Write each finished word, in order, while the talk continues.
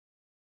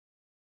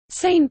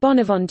Saint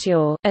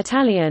Bonaventure,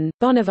 Italian,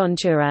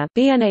 Bonaventura,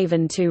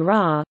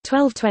 Bonaventura,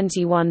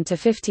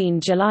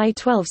 1221–15 July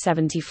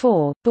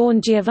 1274, born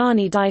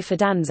Giovanni di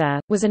Fidanza,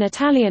 was an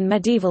Italian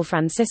medieval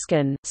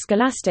Franciscan,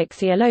 scholastic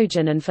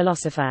theologian and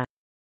philosopher.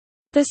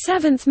 The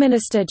seventh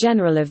Minister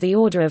General of the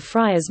Order of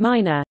Friars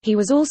Minor, he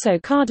was also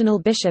Cardinal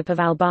Bishop of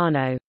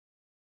Albano.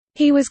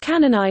 He was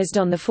canonized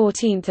on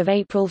 14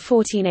 April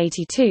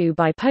 1482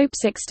 by Pope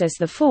Sixtus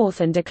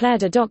IV and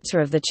declared a Doctor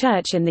of the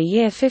Church in the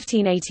year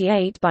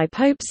 1588 by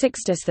Pope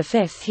Sixtus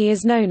V. He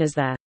is known as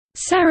the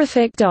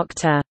Seraphic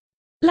Doctor,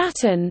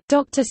 Latin,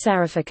 Doctor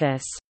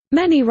Seraphicus.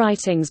 Many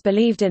writings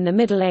believed in the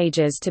Middle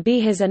Ages to be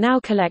his are now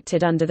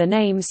collected under the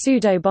name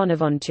Pseudo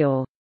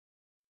Bonaventure.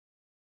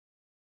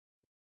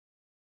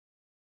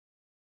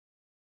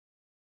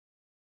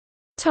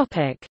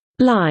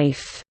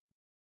 Life.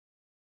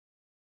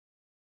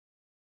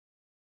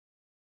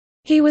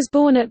 He was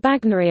born at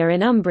Bagnaria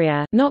in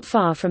Umbria, not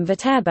far from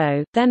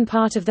Viterbo, then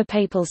part of the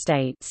Papal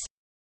States.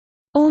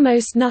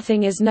 Almost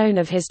nothing is known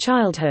of his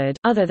childhood,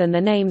 other than the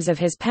names of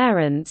his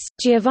parents,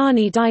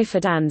 Giovanni di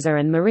Fidanza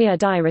and Maria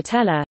di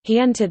Rotella. He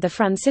entered the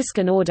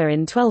Franciscan order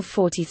in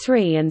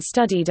 1243 and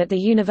studied at the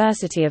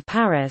University of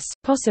Paris,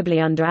 possibly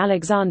under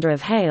Alexander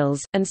of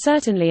Hales, and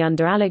certainly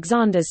under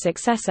Alexander's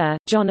successor,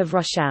 John of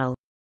Rochelle.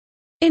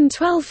 In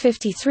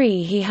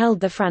 1253 he held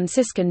the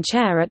Franciscan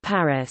chair at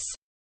Paris.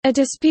 A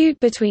dispute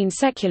between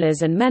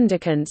seculars and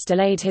mendicants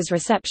delayed his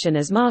reception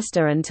as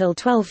master until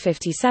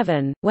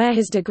 1257, where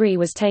his degree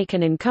was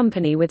taken in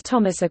company with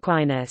Thomas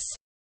Aquinas.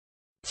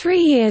 3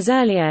 years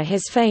earlier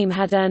his fame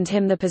had earned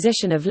him the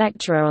position of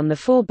lecturer on the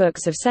 4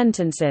 books of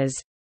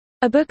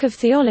sentences—a book of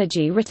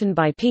theology written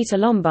by Peter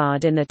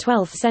Lombard in the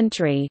 12th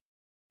century,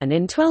 and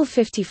in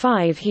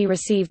 1255 he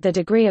received the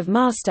degree of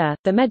master,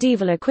 the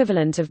medieval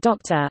equivalent of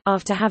doctor,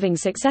 after having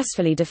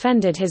successfully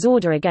defended his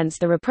order against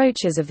the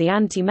reproaches of the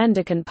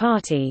anti-mendicant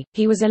party.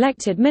 He was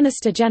elected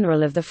Minister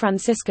General of the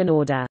Franciscan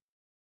Order.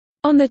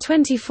 On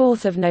 24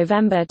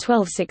 November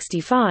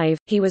 1265,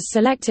 he was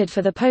selected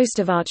for the post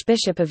of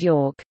Archbishop of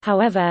York,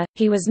 however,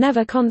 he was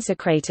never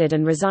consecrated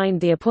and resigned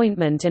the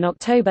appointment in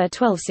October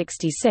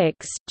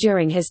 1266.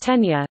 During his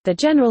tenure, the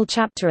General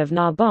Chapter of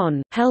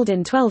Narbonne, held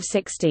in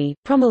 1260,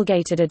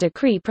 promulgated a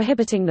decree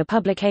prohibiting the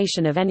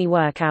publication of any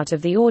work out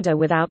of the order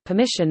without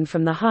permission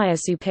from the higher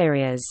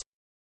superiors.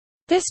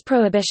 This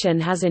prohibition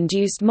has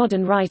induced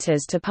modern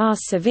writers to pass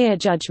severe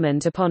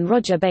judgment upon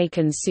Roger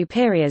Bacon's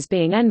superiors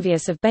being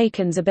envious of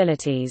Bacon's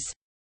abilities.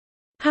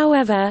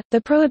 However,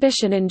 the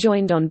prohibition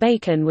enjoined on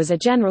Bacon was a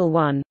general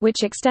one,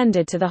 which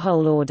extended to the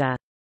whole order.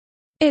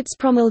 Its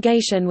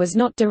promulgation was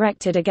not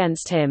directed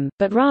against him,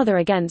 but rather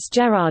against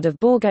Gerard of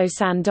Borgo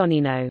San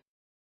Donnino.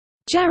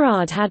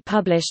 Gerard had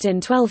published in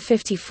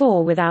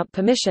 1254 without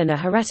permission a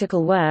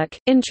heretical work,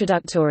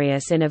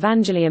 Introductorius in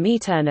Evangelium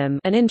Aeternum,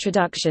 an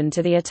introduction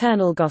to the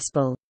Eternal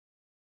Gospel.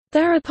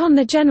 Thereupon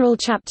the General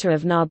Chapter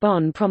of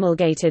Narbonne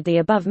promulgated the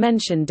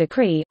above-mentioned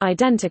decree,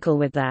 identical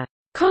with the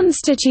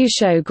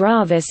Constitutio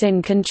Gravis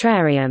in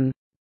Contrarium.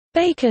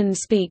 Bacon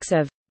speaks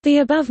of the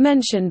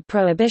above-mentioned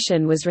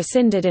prohibition was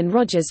rescinded in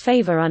Roger's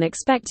favour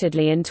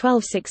unexpectedly in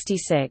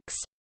 1266.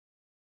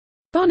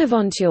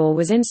 Bonaventure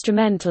was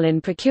instrumental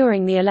in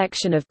procuring the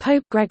election of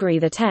Pope Gregory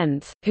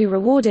X, who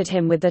rewarded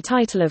him with the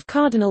title of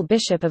Cardinal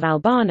Bishop of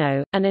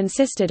Albano, and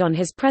insisted on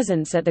his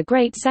presence at the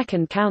Great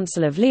Second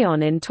Council of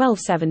Lyon in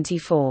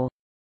 1274.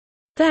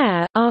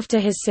 There, after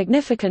his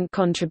significant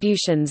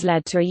contributions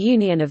led to a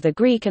union of the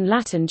Greek and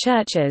Latin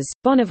churches,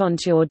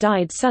 Bonaventure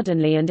died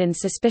suddenly and in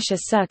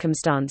suspicious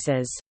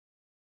circumstances.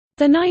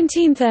 The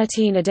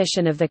 1913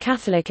 edition of the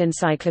Catholic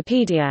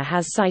Encyclopedia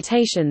has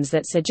citations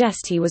that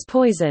suggest he was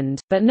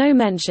poisoned, but no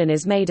mention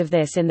is made of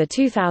this in the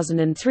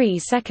 2003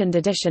 second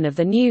edition of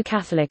the New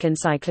Catholic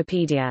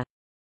Encyclopedia.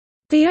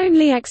 The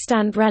only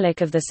extant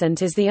relic of the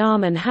saint is the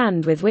arm and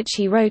hand with which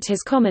he wrote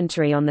his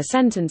commentary on the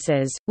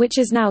sentences, which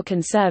is now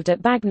conserved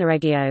at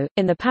Bagnaregio,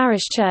 in the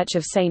parish church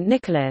of St.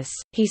 Nicholas.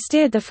 He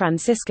steered the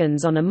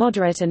Franciscans on a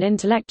moderate and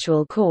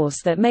intellectual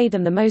course that made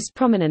them the most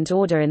prominent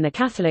order in the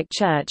Catholic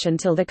Church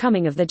until the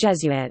coming of the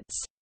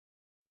Jesuits.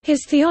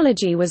 His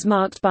theology was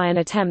marked by an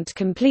attempt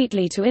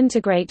completely to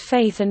integrate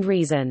faith and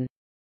reason.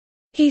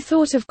 He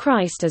thought of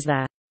Christ as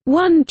the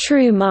one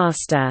true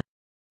master,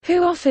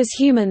 who offers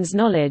humans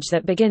knowledge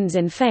that begins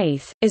in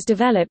faith, is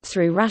developed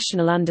through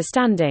rational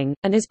understanding,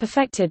 and is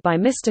perfected by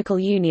mystical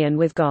union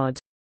with God.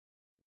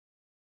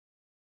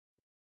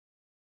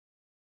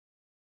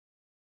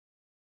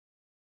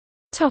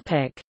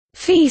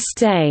 Feast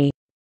day.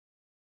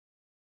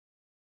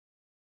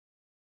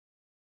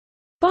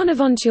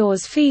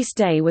 Bonaventure's feast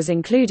day was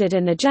included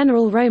in the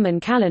general Roman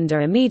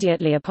calendar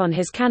immediately upon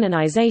his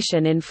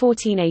canonization in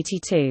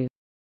 1482.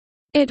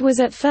 It was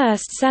at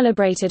first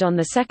celebrated on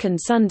the second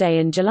Sunday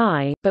in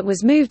July, but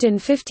was moved in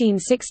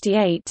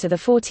 1568 to the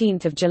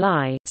 14th of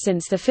July,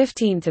 since the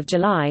 15th of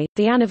July,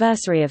 the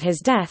anniversary of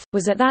his death,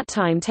 was at that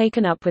time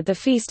taken up with the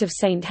feast of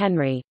Saint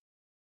Henry.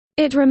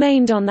 It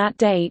remained on that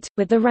date,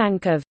 with the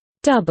rank of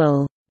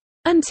double,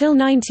 until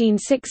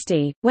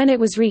 1960, when it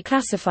was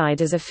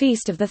reclassified as a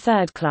feast of the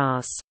third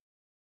class.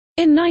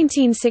 In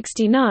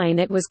 1969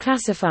 it was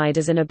classified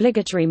as an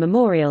obligatory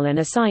memorial and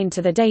assigned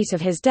to the date of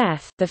his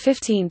death,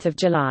 15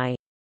 July.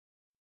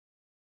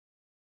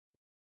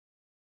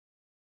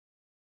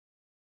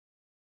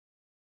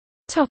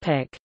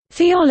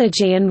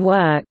 Theology and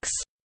works.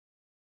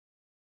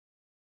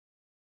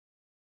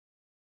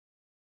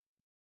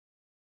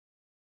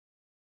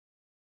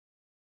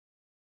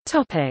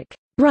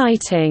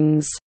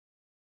 Writings.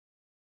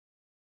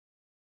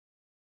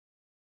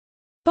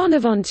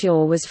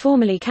 Bonaventure was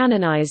formally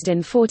canonized in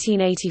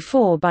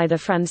 1484 by the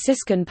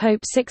Franciscan Pope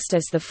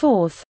Sixtus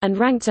IV, and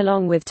ranked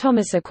along with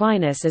Thomas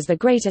Aquinas as the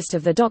greatest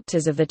of the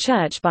doctors of the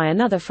Church by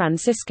another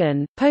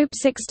Franciscan, Pope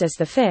Sixtus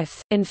V,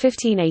 in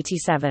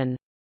 1587.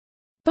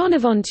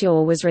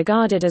 Bonaventure was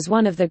regarded as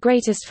one of the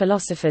greatest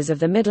philosophers of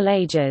the Middle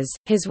Ages.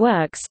 His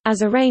works,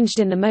 as arranged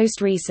in the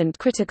most recent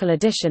critical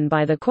edition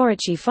by the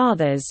Quarrici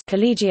Fathers,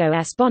 Collegio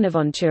S.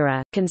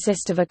 Bonaventura,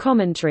 consist of a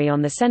commentary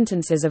on the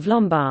sentences of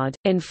Lombard,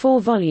 in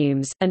 4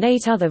 volumes, and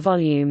 8 other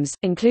volumes,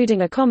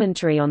 including a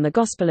commentary on the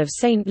Gospel of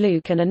St.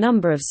 Luke and a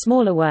number of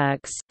smaller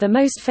works, the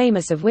most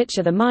famous of which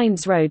are The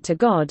Mind's Road to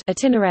God,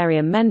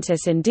 Itinerarium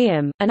Mentis in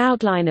Diem, an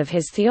outline of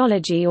his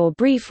theology or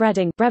brief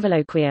reading,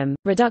 Breviloquium,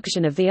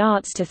 Reduction of the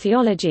Arts to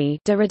Theology,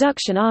 De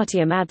Reduction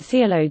Artium ad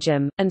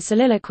Theologium, and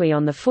Soliloquy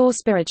on the 4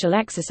 Spiritual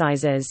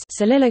Exercises,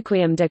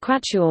 Soliloquium de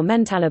Quatuor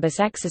Mentalibus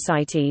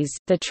Exercites,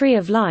 The Tree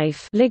of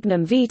Life,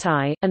 Lignum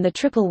Vitae, and The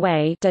Triple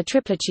Way, De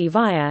Triplici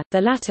Via, the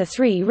latter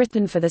 3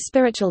 written for the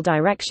spiritual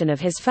direction of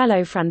his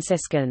fellow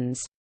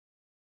Franciscans.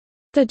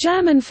 The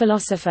German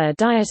philosopher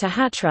Dieter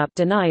Hatrup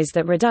denies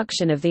that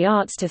Reduction of the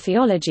Arts to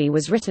Theology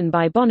was written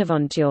by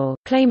Bonaventure,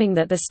 claiming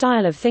that the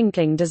style of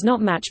thinking does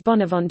not match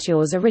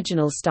Bonaventure's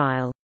original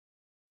style.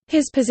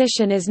 His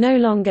position is no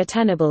longer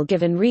tenable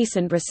given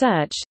recent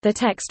research. The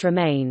text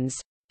remains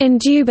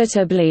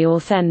indubitably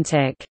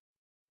authentic.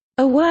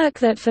 A work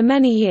that for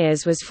many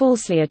years was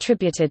falsely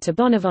attributed to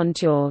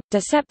Bonaventure,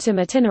 De Septem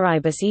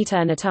Itineribus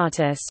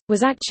Eternitatis,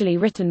 was actually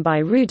written by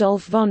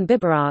Rudolf von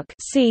Biberach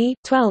c.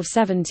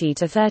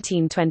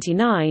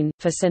 1270–1329,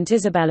 for Saint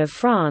Isabel of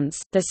France,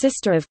 the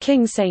sister of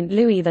King Saint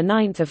Louis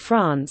IX of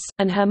France,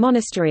 and her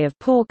monastery of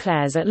Poor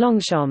Clares at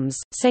Longchamps.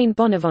 Saint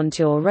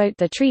Bonaventure wrote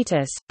the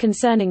treatise,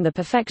 Concerning the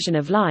Perfection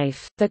of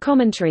Life, the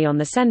commentary on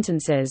the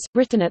sentences,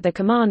 written at the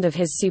command of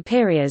his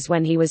superiors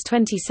when he was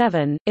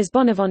 27, is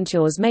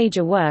Bonaventure's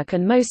major work,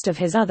 and most of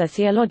his other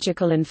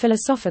theological and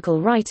philosophical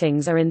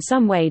writings are in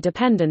some way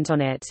dependent on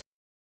it.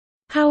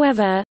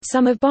 However,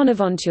 some of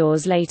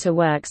Bonaventure's later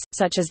works,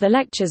 such as the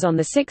Lectures on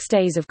the 6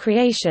 Days of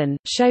Creation,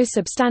 show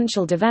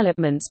substantial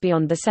developments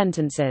beyond the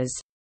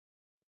sentences.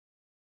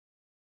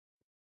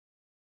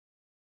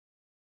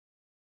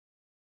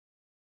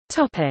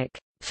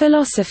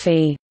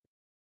 Philosophy.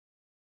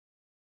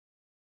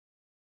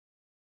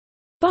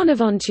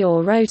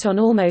 Bonaventure wrote on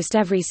almost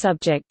every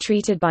subject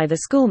treated by the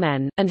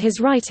schoolmen, and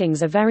his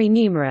writings are very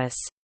numerous.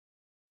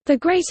 The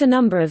greater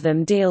number of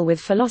them deal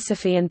with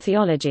philosophy and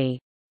theology.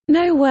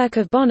 No work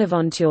of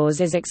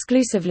Bonaventure's is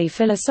exclusively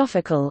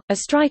philosophical, a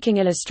striking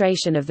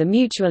illustration of the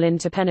mutual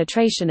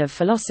interpenetration of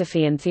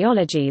philosophy and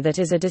theology that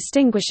is a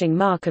distinguishing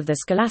mark of the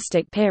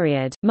scholastic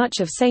period. Much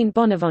of Saint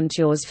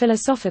Bonaventure's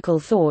philosophical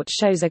thought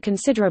shows a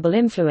considerable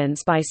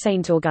influence by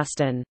Saint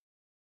Augustine.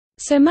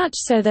 So much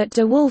so that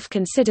de Wolf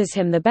considers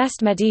him the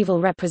best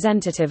medieval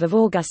representative of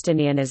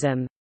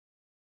Augustinianism.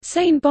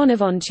 Saint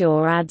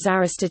Bonaventure adds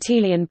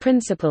Aristotelian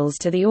principles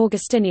to the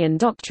Augustinian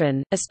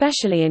doctrine,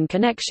 especially in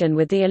connection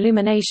with the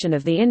illumination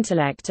of the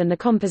intellect and the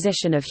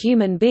composition of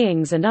human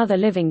beings and other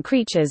living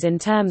creatures in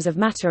terms of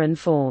matter and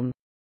form.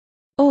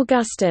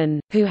 Augustine,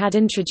 who had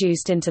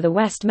introduced into the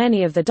West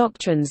many of the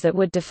doctrines that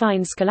would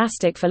define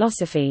scholastic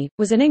philosophy,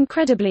 was an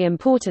incredibly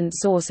important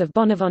source of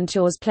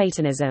Bonaventure's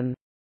Platonism.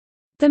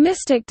 The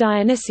mystic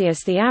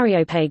Dionysius the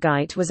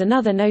Areopagite was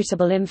another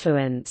notable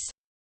influence.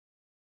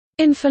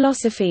 In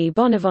philosophy,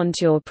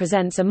 Bonaventure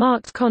presents a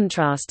marked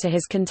contrast to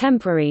his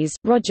contemporaries,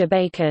 Roger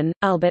Bacon,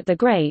 Albert the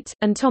Great,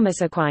 and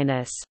Thomas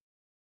Aquinas.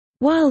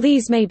 While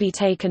these may be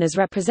taken as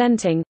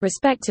representing,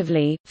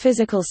 respectively,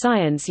 physical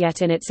science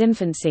yet in its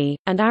infancy,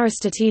 and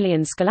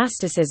Aristotelian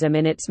scholasticism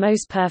in its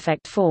most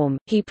perfect form,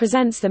 he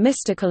presents the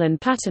mystical and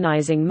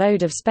platonizing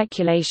mode of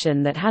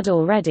speculation that had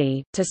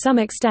already, to some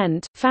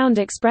extent, found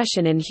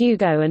expression in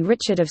Hugo and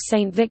Richard of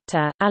St.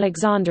 Victor,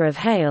 Alexander of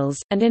Hales,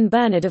 and in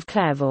Bernard of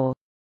Clairvaux.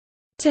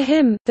 To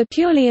him, the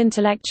purely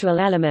intellectual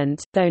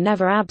element, though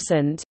never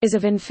absent, is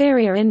of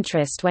inferior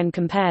interest when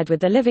compared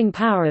with the living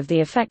power of the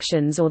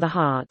affections or the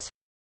heart.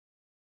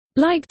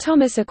 Like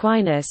Thomas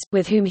Aquinas,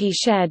 with whom he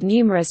shared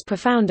numerous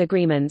profound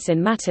agreements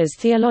in matters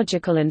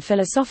theological and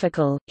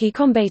philosophical, he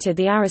combated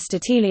the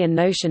Aristotelian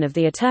notion of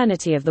the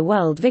eternity of the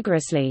world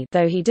vigorously,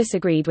 though he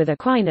disagreed with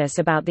Aquinas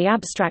about the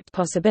abstract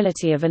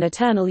possibility of an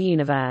eternal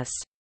universe.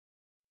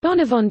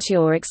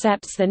 Bonaventure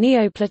accepts the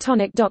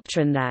Neo-Platonic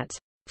doctrine that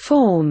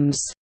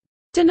forms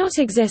do not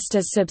exist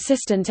as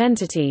subsistent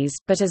entities,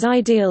 but as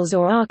ideals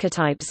or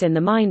archetypes in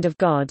the mind of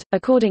God,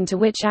 according to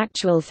which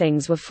actual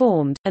things were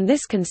formed, and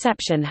this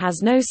conception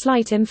has no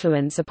slight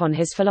influence upon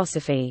his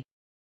philosophy.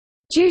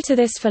 Due to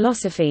this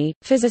philosophy,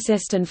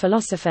 physicist and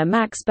philosopher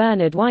Max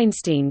Bernard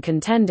Weinstein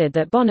contended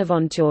that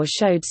Bonaventure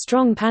showed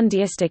strong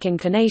pantheistic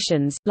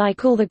inclinations.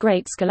 Like all the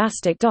great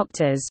scholastic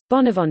doctors,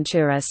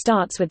 Bonaventure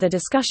starts with the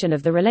discussion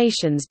of the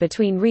relations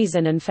between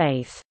reason and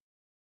faith.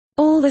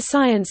 All the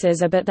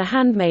sciences are but the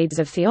handmaids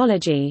of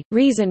theology.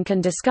 Reason can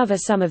discover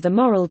some of the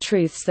moral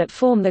truths that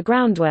form the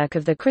groundwork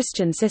of the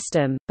Christian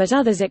system, but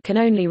others it can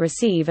only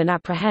receive and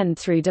apprehend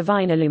through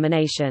divine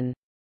illumination.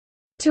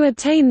 To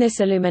obtain this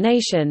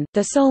illumination,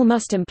 the soul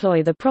must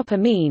employ the proper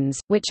means,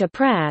 which are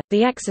prayer,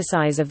 the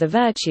exercise of the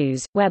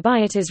virtues, whereby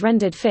it is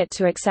rendered fit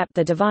to accept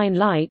the divine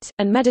light,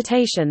 and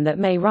meditation that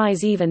may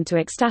rise even to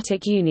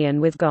ecstatic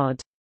union with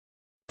God.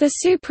 The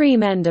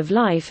supreme end of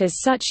life is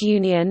such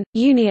union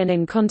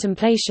in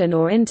contemplation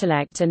or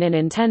intellect and in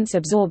intense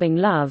absorbing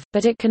love,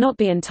 but it cannot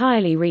be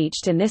entirely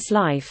reached in this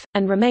life,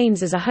 and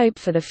remains as a hope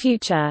for the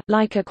future.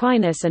 Like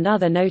Aquinas and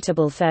other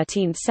notable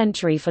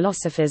 13th-century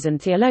philosophers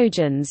and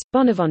theologians,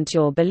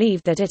 Bonaventure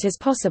believed that it is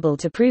possible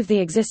to prove the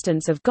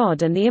existence of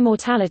God and the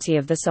immortality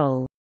of the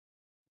soul.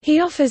 He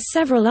offers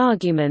several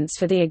arguments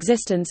for the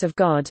existence of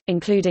God,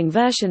 including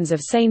versions of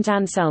Saint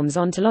Anselm's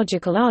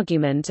ontological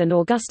argument and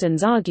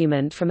Augustine's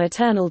argument from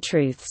eternal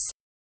truths.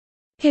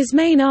 His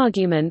main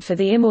argument for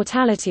the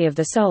immortality of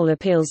the soul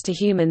appeals to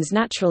humans'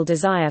 natural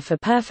desire for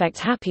perfect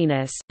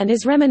happiness, and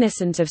is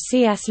reminiscent of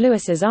C.S.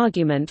 Lewis's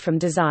argument from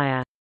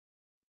desire.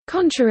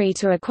 Contrary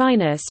to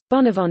Aquinas,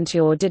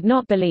 Bonaventure did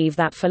not believe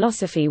that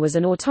philosophy was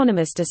an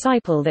autonomous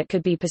disciple that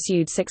could be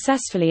pursued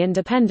successfully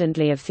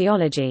independently of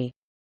theology.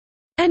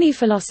 Any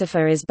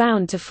philosopher is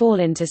bound to fall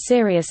into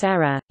serious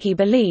error, he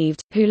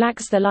believed, who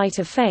lacks the light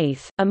of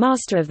faith. A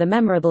master of the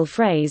memorable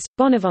phrase,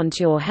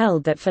 Bonaventure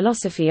held that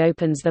philosophy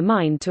opens the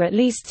mind to at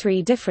least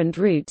 3 different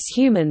routes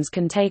humans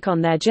can take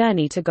on their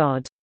journey to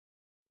God.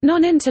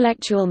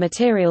 Non-intellectual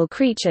material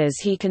creatures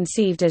he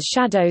conceived as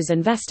shadows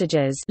and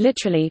vestiges,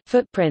 literally,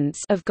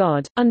 footprints of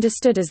God,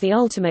 understood as the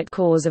ultimate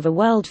cause of a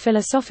world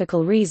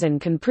philosophical reason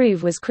can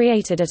prove was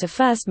created at a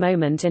first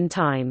moment in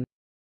time.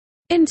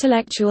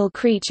 Intellectual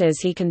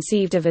creatures he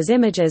conceived of as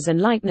images and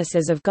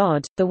likenesses of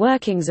God, the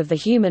workings of the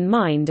human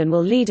mind and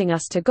will leading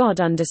us to God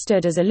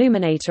understood as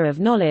illuminator of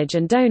knowledge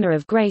and donor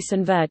of grace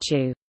and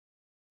virtue.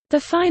 The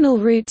final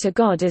route to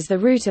God is the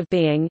route of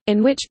being,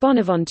 in which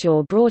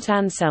Bonaventure brought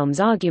Anselm's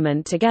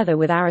argument together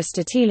with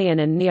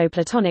Aristotelian and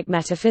Neoplatonic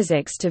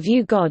metaphysics to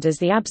view God as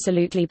the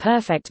absolutely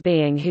perfect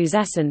being whose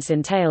essence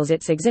entails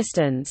its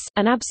existence,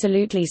 an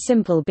absolutely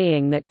simple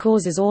being that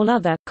causes all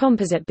other,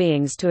 composite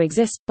beings to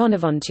exist.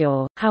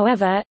 Bonaventure,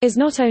 however, is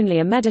not only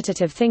a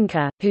meditative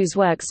thinker, whose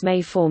works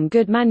may form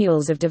good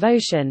manuals of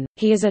devotion,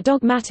 he is a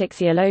dogmatic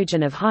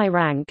theologian of high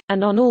rank,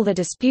 and on all the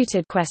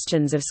disputed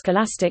questions of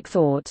scholastic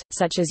thought,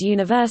 such as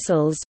universals,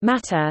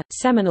 matter,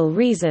 seminal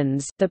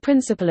reasons, the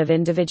principle of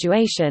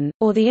individuation,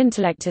 or the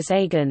intellectus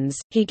agens,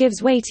 he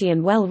gives weighty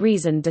and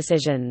well-reasoned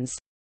decisions.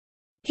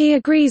 He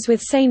agrees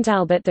with Saint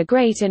Albert the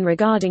Great in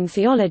regarding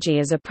theology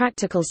as a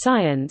practical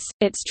science.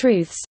 Its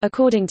truths,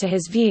 according to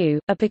his view,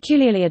 are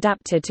peculiarly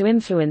adapted to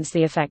influence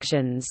the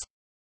affections.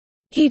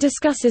 He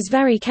discusses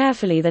very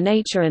carefully the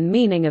nature and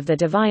meaning of the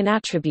divine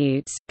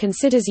attributes,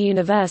 considers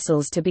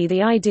universals to be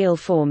the ideal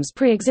forms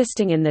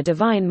pre-existing in the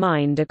divine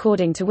mind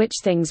according to which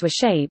things were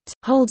shaped,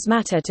 holds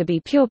matter to be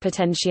pure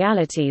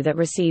potentiality that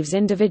receives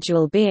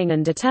individual being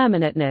and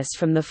determinateness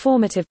from the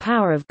formative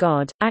power of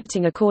God,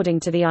 acting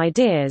according to the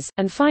ideas,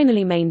 and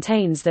finally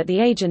maintains that the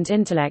agent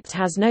intellect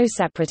has no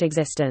separate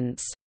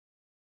existence.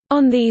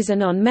 On these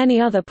and on many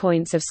other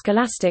points of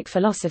scholastic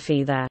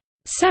philosophy the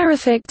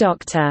seraphic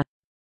doctor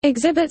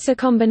exhibits a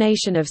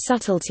combination of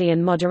subtlety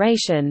and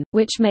moderation,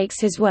 which makes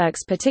his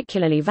works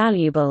particularly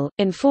valuable.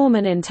 In form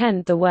and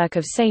intent, the work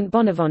of Saint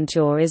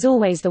Bonaventure is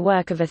always the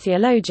work of a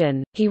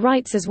theologian. He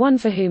writes as one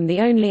for whom the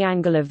only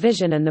angle of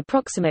vision and the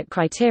proximate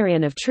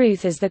criterion of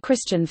truth is the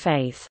Christian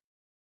faith.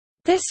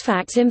 This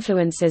fact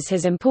influences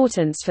his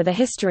importance for the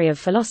history of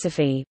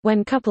philosophy.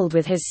 When coupled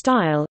with his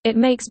style, it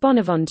makes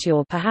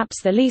Bonaventure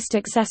perhaps the least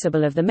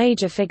accessible of the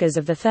major figures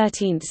of the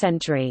 13th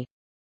century.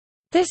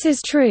 This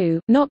is true,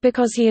 not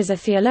because he is a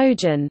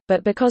theologian,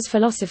 but because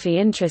philosophy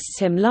interests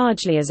him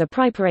largely as a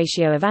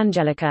praeparatio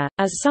evangelica,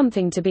 as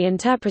something to be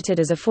interpreted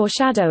as a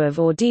foreshadow of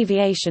or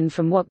deviation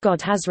from what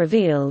God has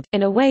revealed,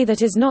 in a way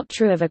that is not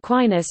true of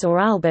Aquinas or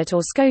Albert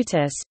or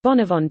Scotus.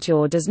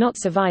 Bonaventure does not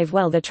survive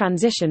well the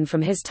transition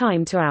from his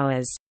time to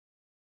ours.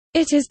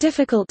 It is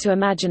difficult to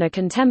imagine a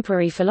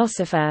contemporary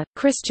philosopher,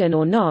 Christian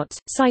or not,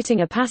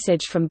 citing a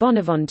passage from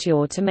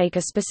Bonaventure to make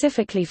a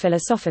specifically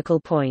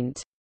philosophical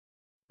point.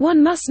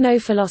 One must know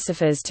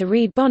philosophers to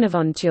read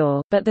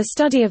Bonaventure, but the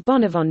study of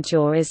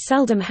Bonaventure is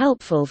seldom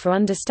helpful for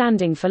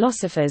understanding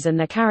philosophers and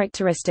their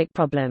characteristic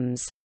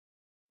problems.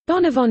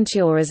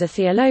 Bonaventure as a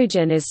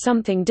theologian is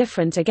something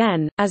different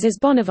again, as is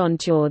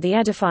Bonaventure the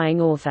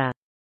edifying author.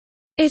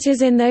 It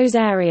is in those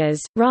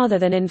areas, rather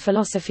than in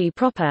philosophy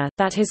proper,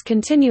 that his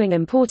continuing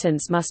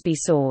importance must be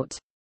sought.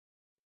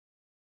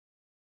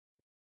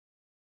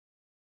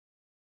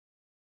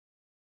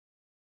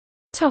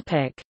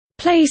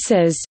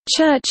 Places,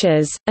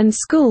 churches, and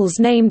schools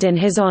named in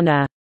his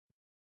honor.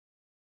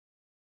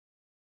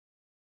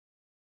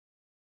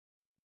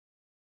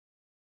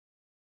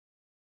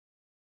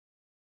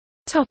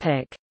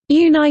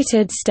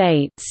 United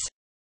States.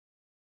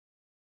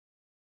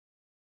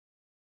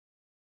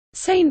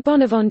 St.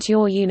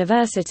 Bonaventure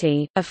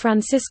University, a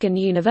Franciscan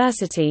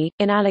university,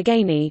 in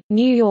Allegheny,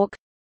 New York.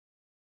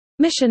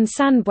 Mission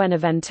San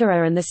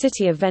Buenaventura and the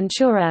city of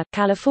Ventura,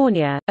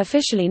 California,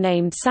 officially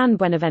named San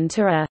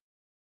Buenaventura.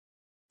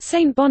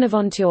 St.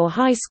 Bonaventure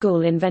High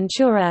School in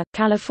Ventura,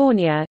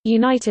 California,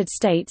 United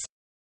States.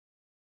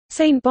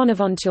 St.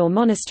 Bonaventure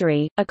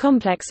Monastery, a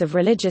complex of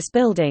religious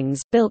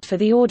buildings, built for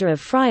the Order of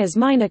Friars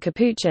Minor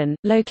Capuchin,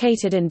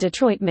 located in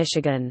Detroit,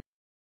 Michigan.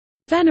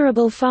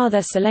 Venerable Father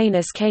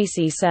Solanus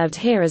Casey served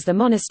here as the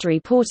monastery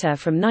porter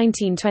from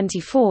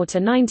 1924 to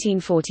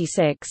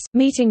 1946,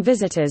 meeting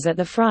visitors at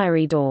the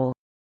friary door.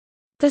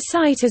 The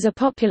site is a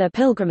popular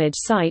pilgrimage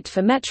site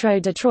for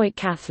Metro Detroit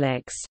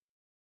Catholics.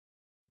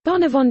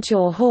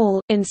 Bonaventure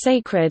Hall, in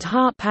Sacred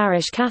Heart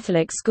Parish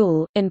Catholic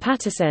School, in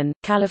Patterson,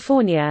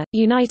 California,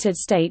 United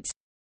States.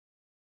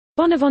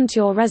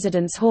 Bonaventure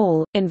Residence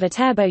Hall, in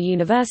Viterbo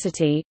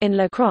University, in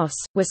La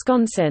Crosse,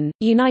 Wisconsin,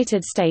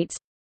 United States.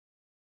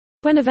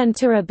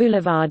 Buenaventura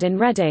Boulevard in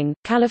Redding,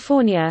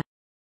 California.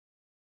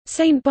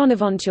 St.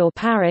 Bonaventure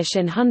Parish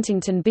in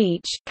Huntington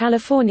Beach,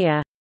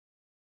 California.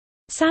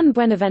 San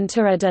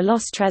Buenaventura de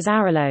los Tres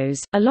Arroyos,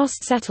 a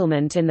lost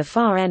settlement in the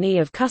far NE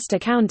of Custer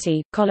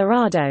County,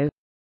 Colorado.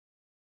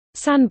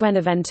 San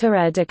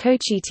Buenaventura de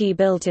Cochiti,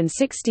 built in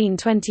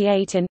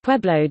 1628 in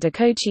Pueblo de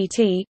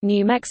Cochiti,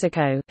 New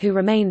Mexico, who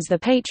remains the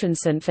patron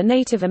saint for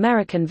Native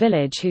American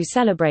village who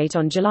celebrate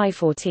on July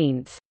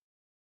 14.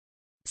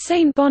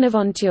 St.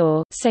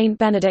 Bonaventure, St.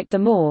 Benedict the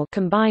Moor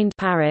Combined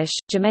Parish,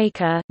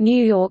 Jamaica,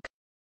 New York.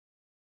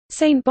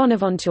 St.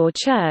 Bonaventure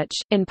Church,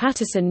 in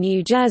Patterson,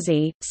 New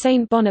Jersey.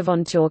 St.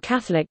 Bonaventure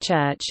Catholic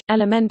Church,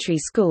 Elementary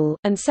School,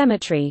 and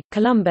Cemetery,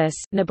 Columbus,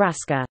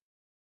 Nebraska.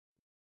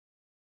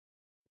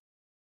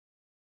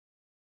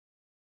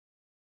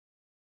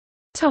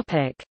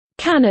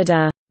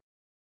 Canada.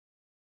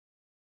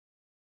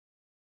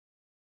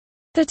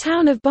 The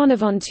town of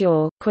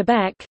Bonaventure,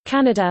 Quebec,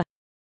 Canada.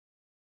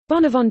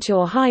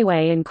 Bonaventure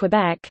Highway in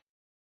Quebec.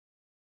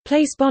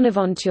 Place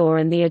Bonaventure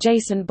and the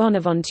adjacent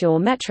Bonaventure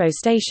Metro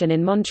Station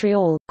in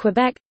Montreal,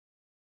 Quebec.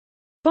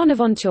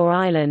 Bonaventure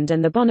Island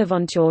and the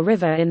Bonaventure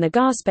River in the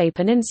Gaspé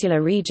Peninsula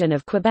region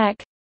of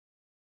Quebec.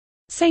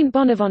 St.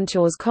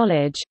 Bonaventure's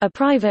College, a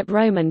private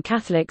Roman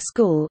Catholic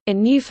school,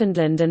 in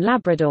Newfoundland and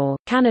Labrador,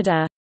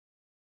 Canada.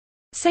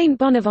 St.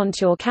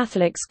 Bonaventure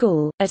Catholic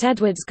School, at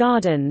Edwards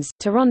Gardens,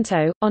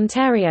 Toronto,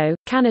 Ontario,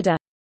 Canada.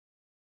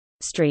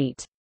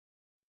 St.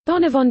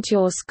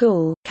 Bonaventure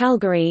School,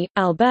 Calgary,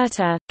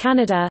 Alberta,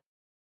 Canada.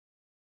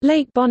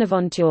 Lake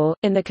Bonaventure,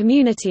 in the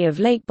community of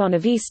Lake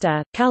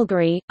Bonavista,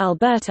 Calgary,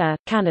 Alberta,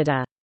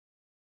 Canada.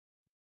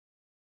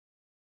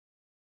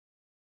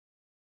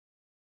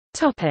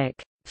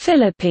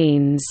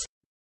 Philippines.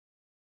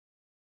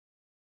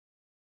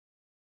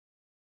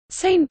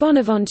 St.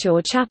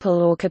 Bonaventure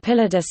Chapel or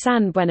Capilla de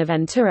San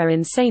Buenaventura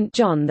in St.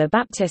 John the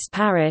Baptist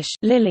Parish,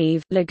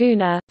 Lilive,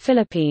 Laguna,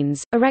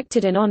 Philippines,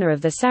 erected in honor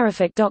of the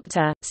seraphic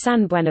doctor,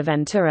 San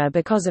Buenaventura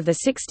because of the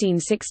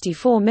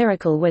 1664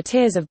 miracle where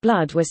tears of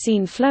blood were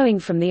seen flowing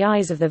from the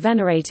eyes of the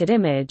venerated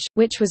image,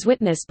 which was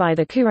witnessed by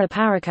the cura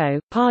parroco,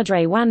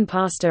 Padre Juan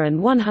Pastor and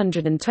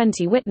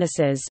 120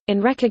 witnesses. In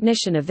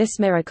recognition of this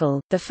miracle,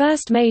 the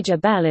first major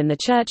bell in the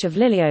Church of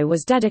Lilio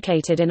was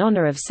dedicated in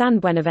honor of San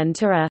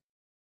Buenaventura.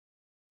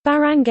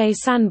 Barangay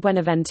San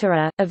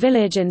Buenaventura, a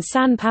village in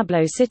San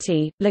Pablo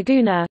City,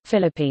 Laguna,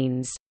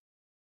 Philippines.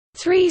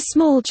 3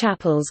 small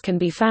chapels can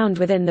be found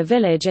within the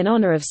village in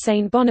honor of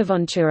Saint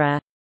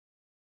Bonaventura.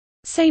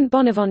 Saint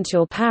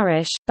Bonaventure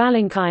Parish,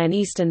 Balangkayan,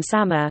 Eastern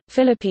Samar,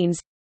 Philippines.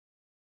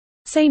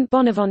 Saint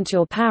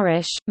Bonaventure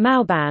Parish,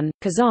 Mauban,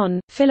 Quezon,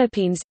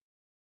 Philippines.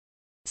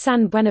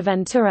 San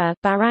Buenaventura,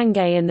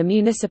 Barangay in the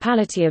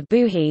municipality of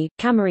Buhi,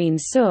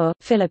 Camarines Sur,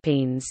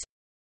 Philippines.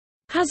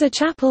 Has a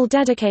chapel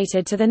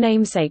dedicated to the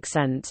namesake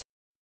saint.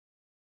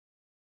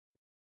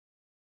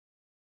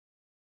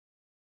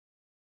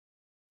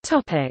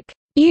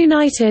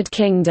 United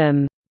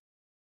Kingdom.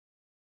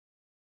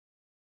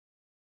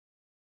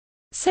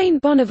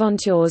 St.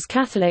 Bonaventure's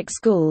Catholic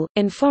School,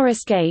 in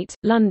Forest Gate,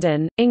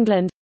 London,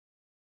 England.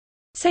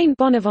 St.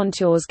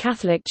 Bonaventure's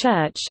Catholic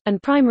Church,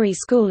 and Primary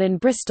School in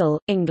Bristol,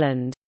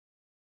 England.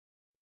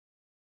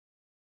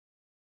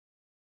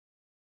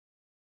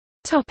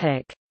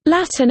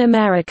 Latin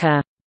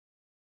America.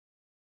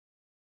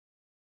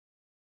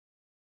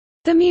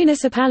 The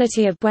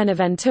municipality of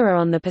Buenaventura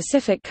on the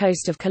Pacific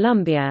coast of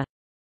Colombia.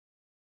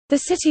 The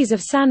cities of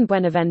San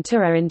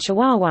Buenaventura in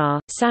Chihuahua,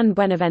 San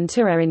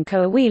Buenaventura in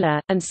Coahuila,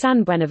 and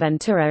San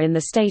Buenaventura in the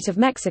state of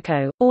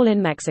Mexico, all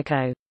in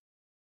Mexico.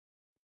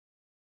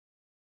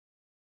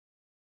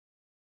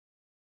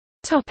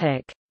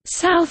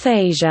 South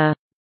Asia.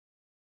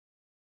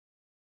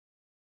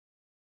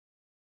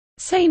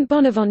 St.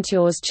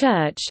 Bonaventure's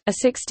Church, a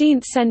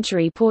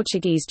 16th-century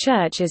Portuguese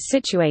church, is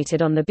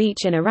situated on the beach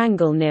in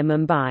Arangal near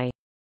Mumbai.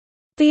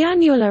 The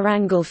annual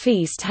Erangel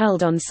feast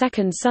held on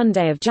second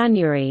Sunday of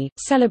January,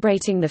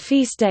 celebrating the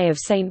feast day of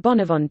Saint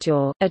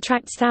Bonaventure,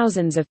 attracts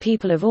thousands of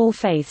people of all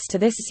faiths to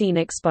this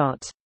scenic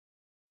spot.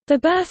 The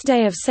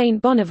birthday of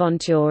Saint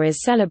Bonaventure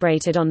is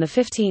celebrated on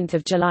 15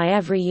 July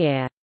every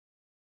year.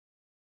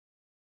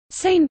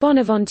 Saint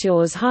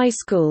Bonaventure's High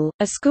School,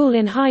 a school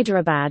in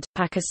Hyderabad,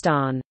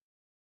 Pakistan.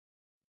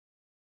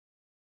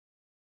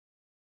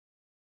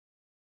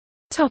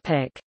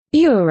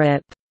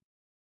 Europe.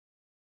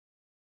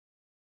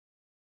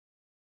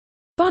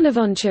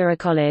 Bonaventure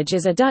College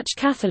is a Dutch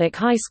Catholic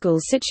high school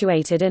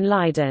situated in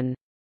Leiden.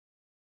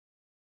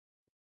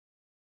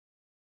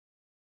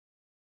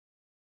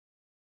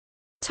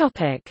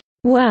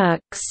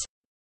 Works.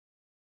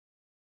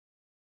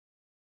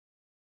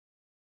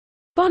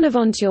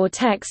 Bonaventure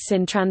Texts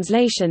in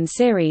Translation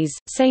Series,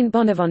 Saint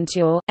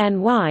Bonaventure,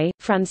 N.Y.,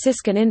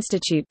 Franciscan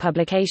Institute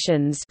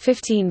Publications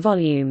 15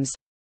 volumes.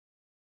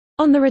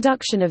 On the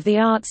Reduction of the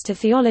Arts to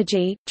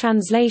Theology,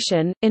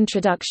 Translation,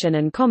 Introduction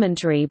and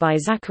Commentary by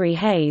Zachary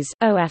Hayes,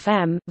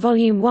 OFM,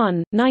 Volume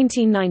 1,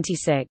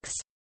 1996.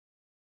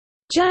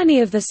 Journey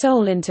of the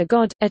Soul into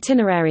God,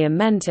 Itinerarium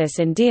Mentis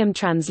in Diem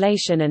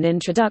Translation and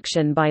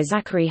Introduction by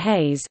Zachary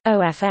Hayes,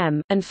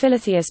 OFM, and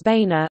Philotheus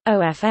Boehner,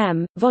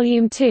 OFM,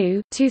 Volume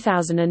 2,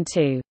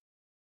 2002.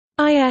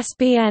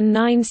 ISBN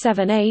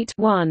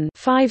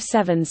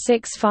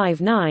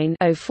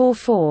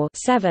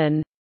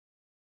 978-1-57659-044-7.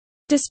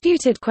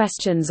 Disputed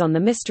Questions on the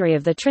Mystery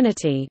of the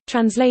Trinity,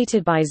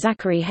 translated by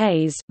Zachary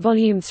Hayes,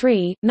 Volume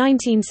 3,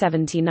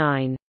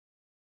 1979.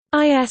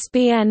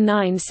 ISBN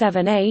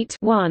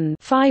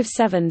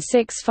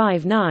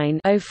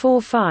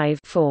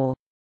 978-1-57659-045-4.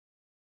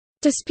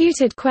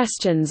 Disputed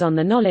Questions on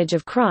the Knowledge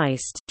of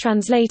Christ,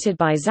 translated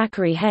by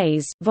Zachary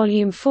Hayes,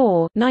 Volume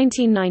 4,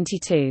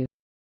 1992.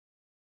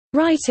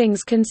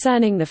 Writings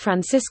Concerning the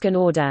Franciscan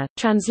Order,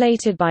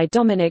 translated by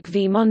Dominic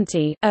V.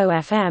 Monti,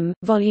 OFM,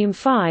 Volume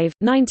 5,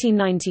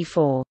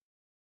 1994.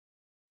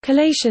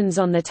 Collations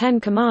on the Ten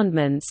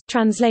Commandments,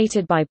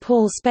 translated by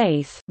Paul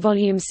Spaeth,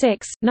 Volume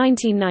 6,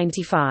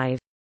 1995.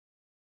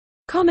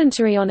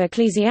 Commentary on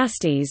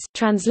Ecclesiastes,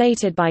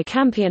 translated by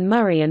Campion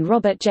Murray and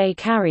Robert J.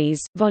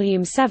 Carries,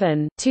 Volume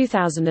 7,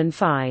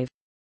 2005.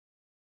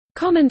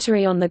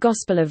 Commentary on the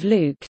Gospel of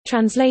Luke,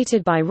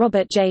 translated by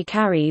Robert J.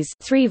 Carries,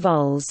 3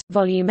 vols,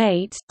 Volume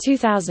 8,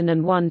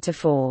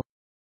 2001-4.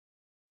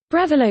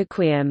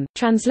 Breviloquium,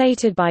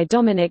 translated by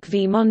Dominic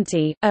V.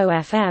 Monti,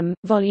 OFM,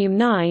 Volume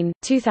 9,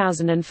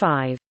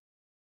 2005.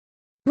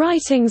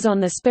 Writings on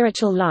the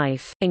Spiritual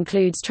Life,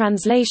 includes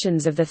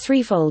translations of The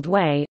Threefold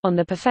Way, On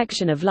the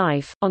Perfection of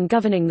Life, On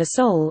Governing the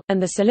Soul,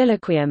 and the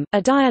Soliloquium,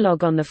 a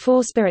dialogue on the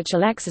 4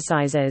 spiritual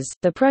exercises,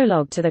 the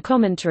prologue to the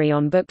commentary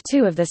on Book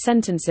 2 of the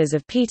Sentences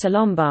of Peter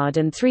Lombard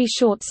and 3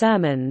 short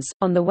sermons,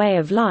 On the Way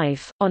of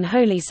Life, on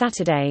Holy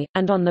Saturday,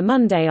 and on the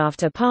Monday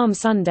after Palm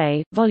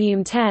Sunday,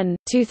 Volume 10,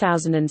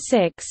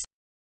 2006.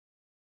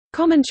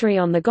 Commentary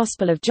on the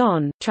Gospel of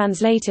John,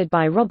 translated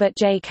by Robert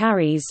J.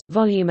 Carries,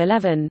 Volume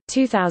 11,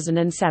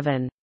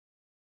 2007.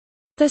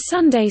 The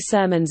Sunday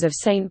Sermons of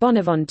Saint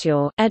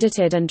Bonaventure,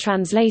 edited and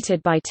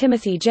translated by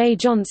Timothy J.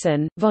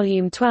 Johnson,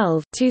 Volume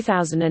 12,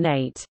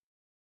 2008.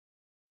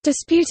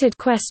 Disputed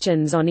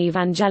Questions on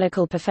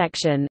Evangelical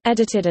Perfection,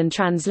 edited and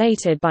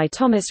translated by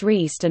Thomas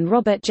Reist and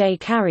Robert J.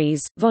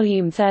 Carries,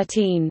 Volume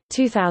 13,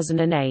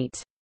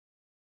 2008.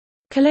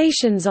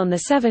 Collations on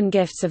the 7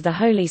 Gifts of the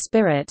Holy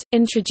Spirit,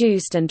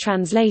 introduced and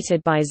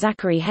translated by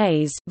Zachary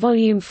Hayes,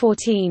 Volume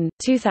 14,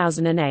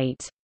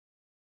 2008.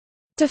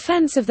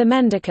 Defense of the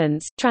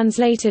Mendicants,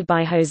 translated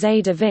by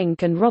José de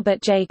Vinck and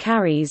Robert J.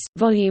 Carries,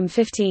 Volume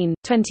 15,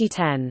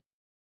 2010.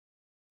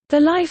 The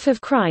Life of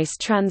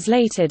Christ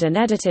translated and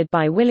edited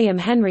by William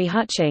Henry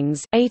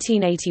Hutchings,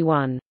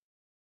 1881.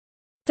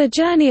 The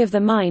Journey of the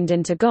Mind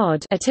into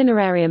God,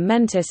 Itinerarium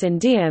Mentis in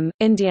Diem,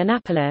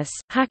 Indianapolis,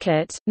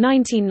 Hackett,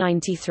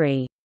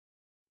 1993.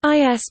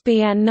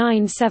 ISBN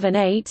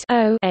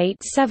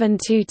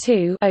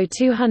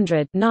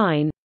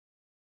 978-0-8722-0200-9.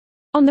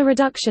 On the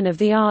Reduction of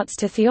the Arts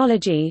to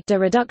Theology, De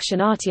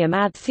Reduction Artium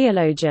ad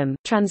Theologium,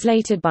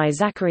 translated by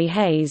Zachary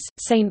Hayes,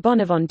 Saint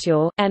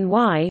Bonaventure,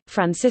 N.Y.,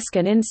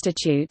 Franciscan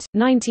Institute,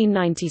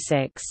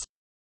 1996.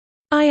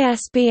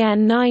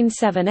 ISBN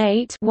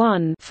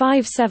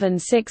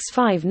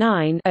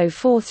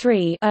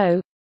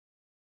 978-1-57659-043-0.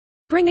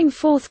 Bringing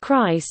Forth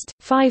Christ,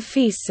 5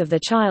 Feasts of the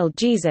Child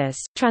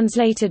Jesus,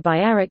 translated by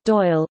Eric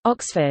Doyle,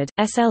 Oxford,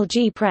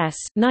 SLG Press,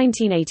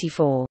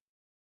 1984.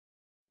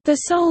 The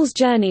Soul's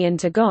Journey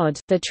into God,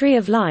 The Tree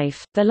of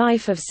Life, The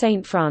Life of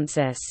Saint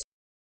Francis.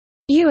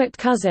 Ewart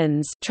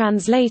Cousins,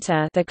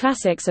 translator, The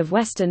Classics of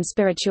Western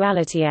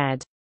Spirituality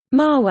ed.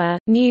 Mahwah,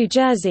 New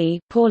Jersey,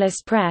 Paulus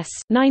Press,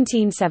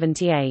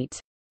 1978.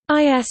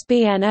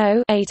 ISBN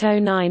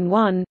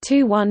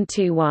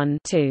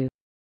 0-8091-2121-2.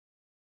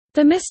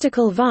 The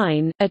Mystical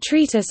Vine, A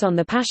Treatise on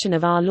the Passion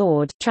of Our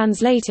Lord,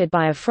 translated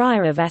by a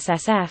friar of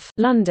SSF,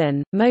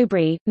 London,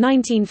 Mowbray,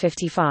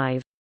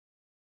 1955.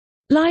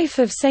 Life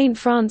of Saint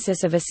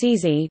Francis of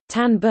Assisi,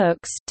 Tan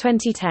Books,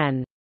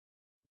 2010.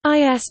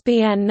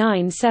 ISBN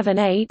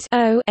 978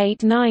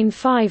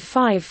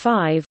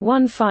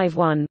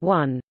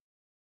 0-89555-151-1.